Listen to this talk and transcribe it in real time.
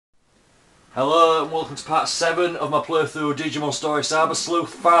Hello and welcome to part 7 of my playthrough of Digimon Story Cyber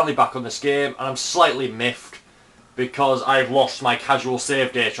Sleuth. Finally back on this game, and I'm slightly miffed because I've lost my casual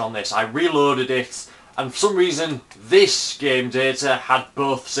save data on this. I reloaded it, and for some reason this game data had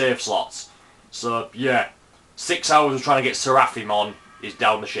both save slots. So yeah, 6 hours of trying to get Seraphimon is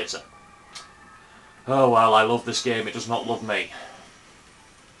down the shitter. Oh well, I love this game, it does not love me.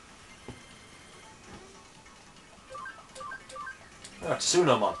 Oh,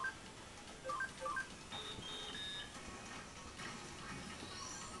 Tsunomon.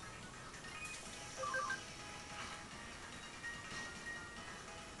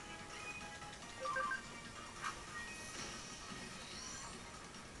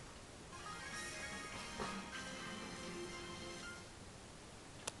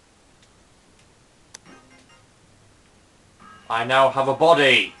 I now have a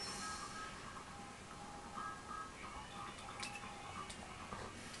body!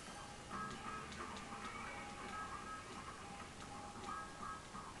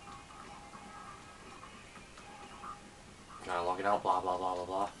 Logging out, blah blah blah blah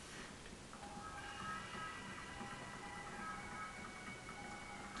blah.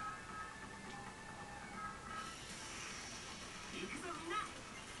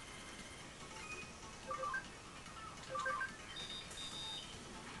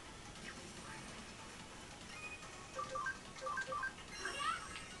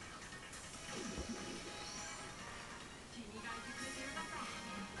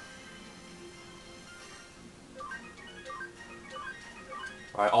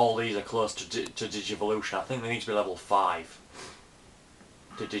 Right, all these are close to Digivolution. I think they need to be level 5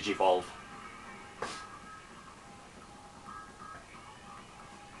 to Digivolve.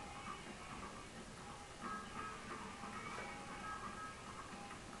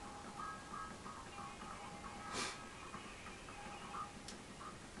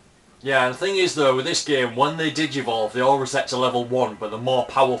 Yeah, and the thing is though, with this game, when they Digivolve, they all reset to level 1, but they're more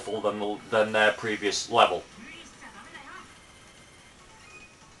powerful than their previous level.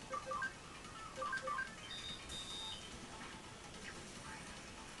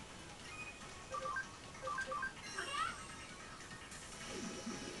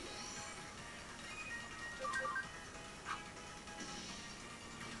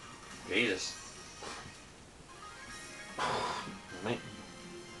 Jesus. Mate.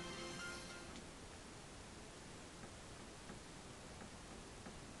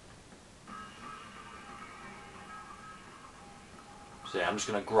 So yeah, I'm just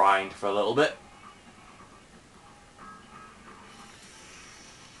going to grind for a little bit.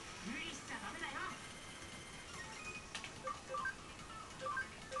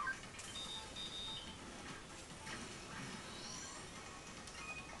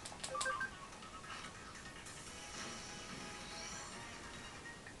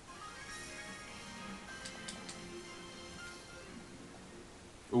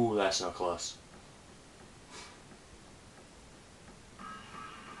 Ooh, they're so close.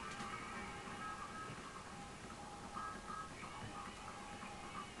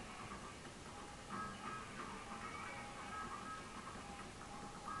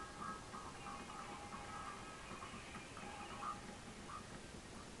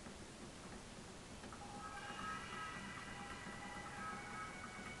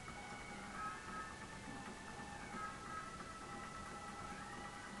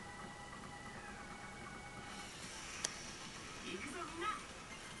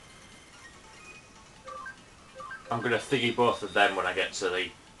 I'm going to thingy both of them when I get to the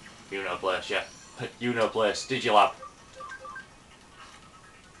Uno place, yeah. Uno place, Digilab.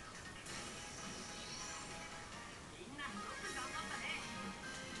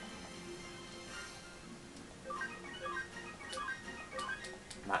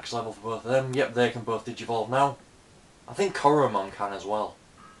 Max level for both of them. Yep, they can both Digivolve now. I think Koromon can as well.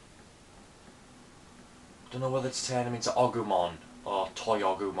 I don't know whether to turn him into Ogumon or Toy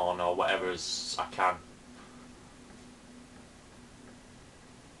Ogumon or whatever I can.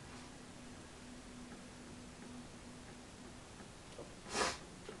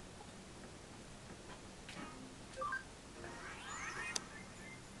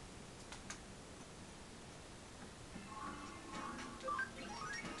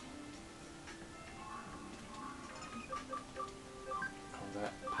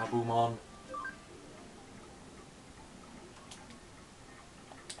 Pabumon.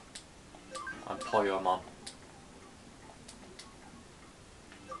 And Poyomon.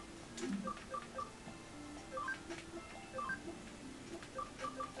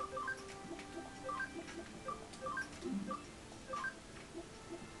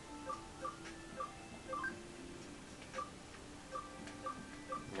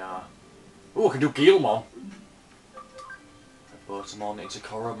 Nah. Oh, I can do Guilmon. Botamon into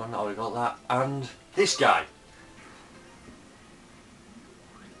Coromon, already got that. And this guy.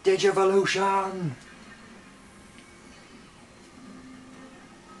 Digivolution!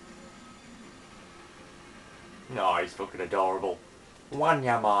 No, he's fucking adorable.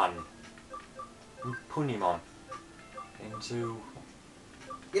 Wanyamon. Punimon. Into...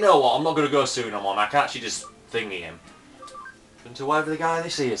 You know what, I'm not going to go Sunamon. I can actually just thingy him. Into whatever the guy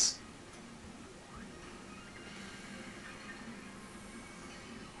this is.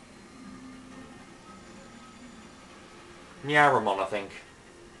 Nyaramon, I think.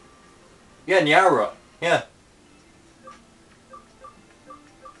 Yeah, Nyara. Yeah.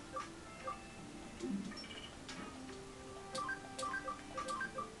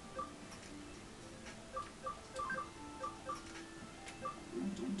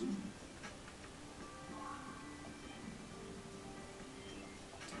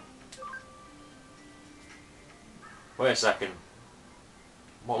 Wait a second.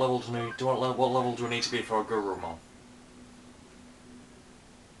 What level do we what level do we need to be for a Gurumon?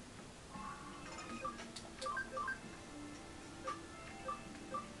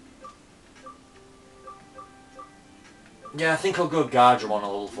 Yeah, I think I'll go Gardramon on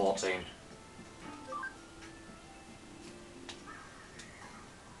level 14.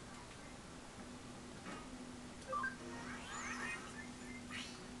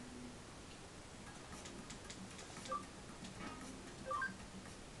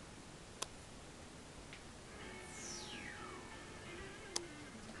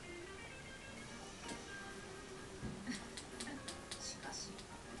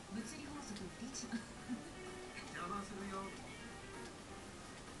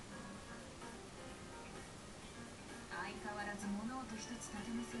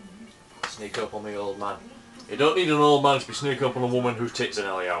 Sneak up on the old man. You don't need an old man to be sneaking up on a woman whose tits are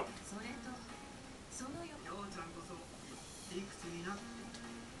nearly out.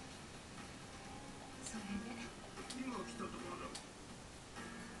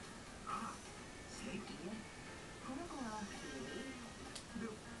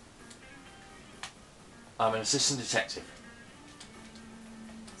 I'm an assistant detective.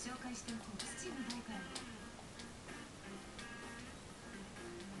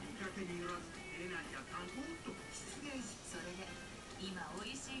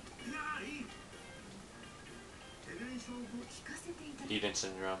 Eden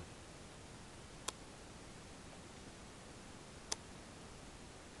syndrome.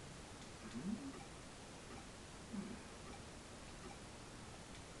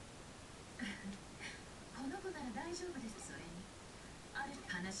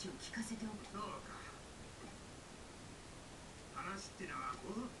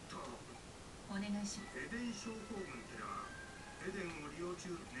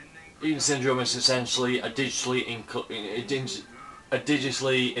 Eden syndrome is essentially a digitally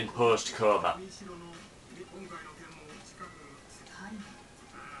imposed coma.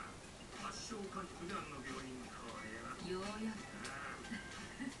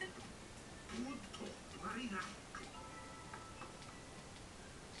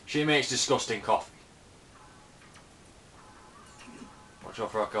 She makes disgusting coffee. Watch out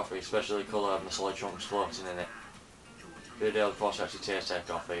for her coffee, especially colour having the solid chunks floating in it. Be a day before she actually tastes her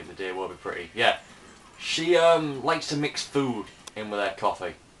coffee, the day will be pretty. Yeah, she likes to mix food in with her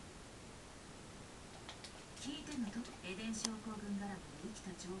coffee.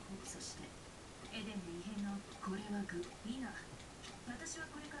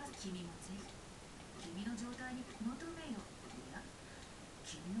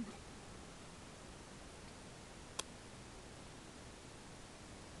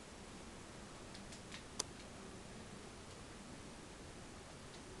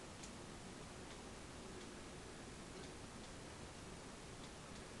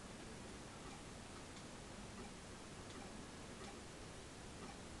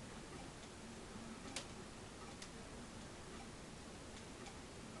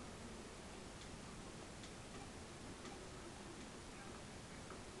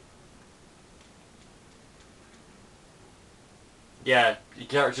 Yeah, your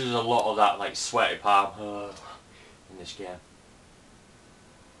character does a lot of that, like sweaty palm in this game.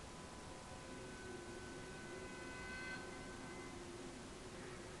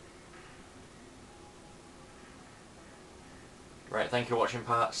 Right, thank you for watching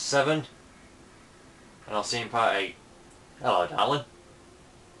part 7, and I'll see you in part 8. Hello, darling.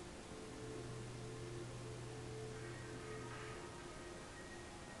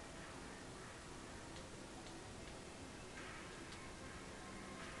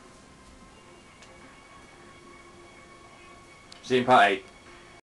 See you in part 8.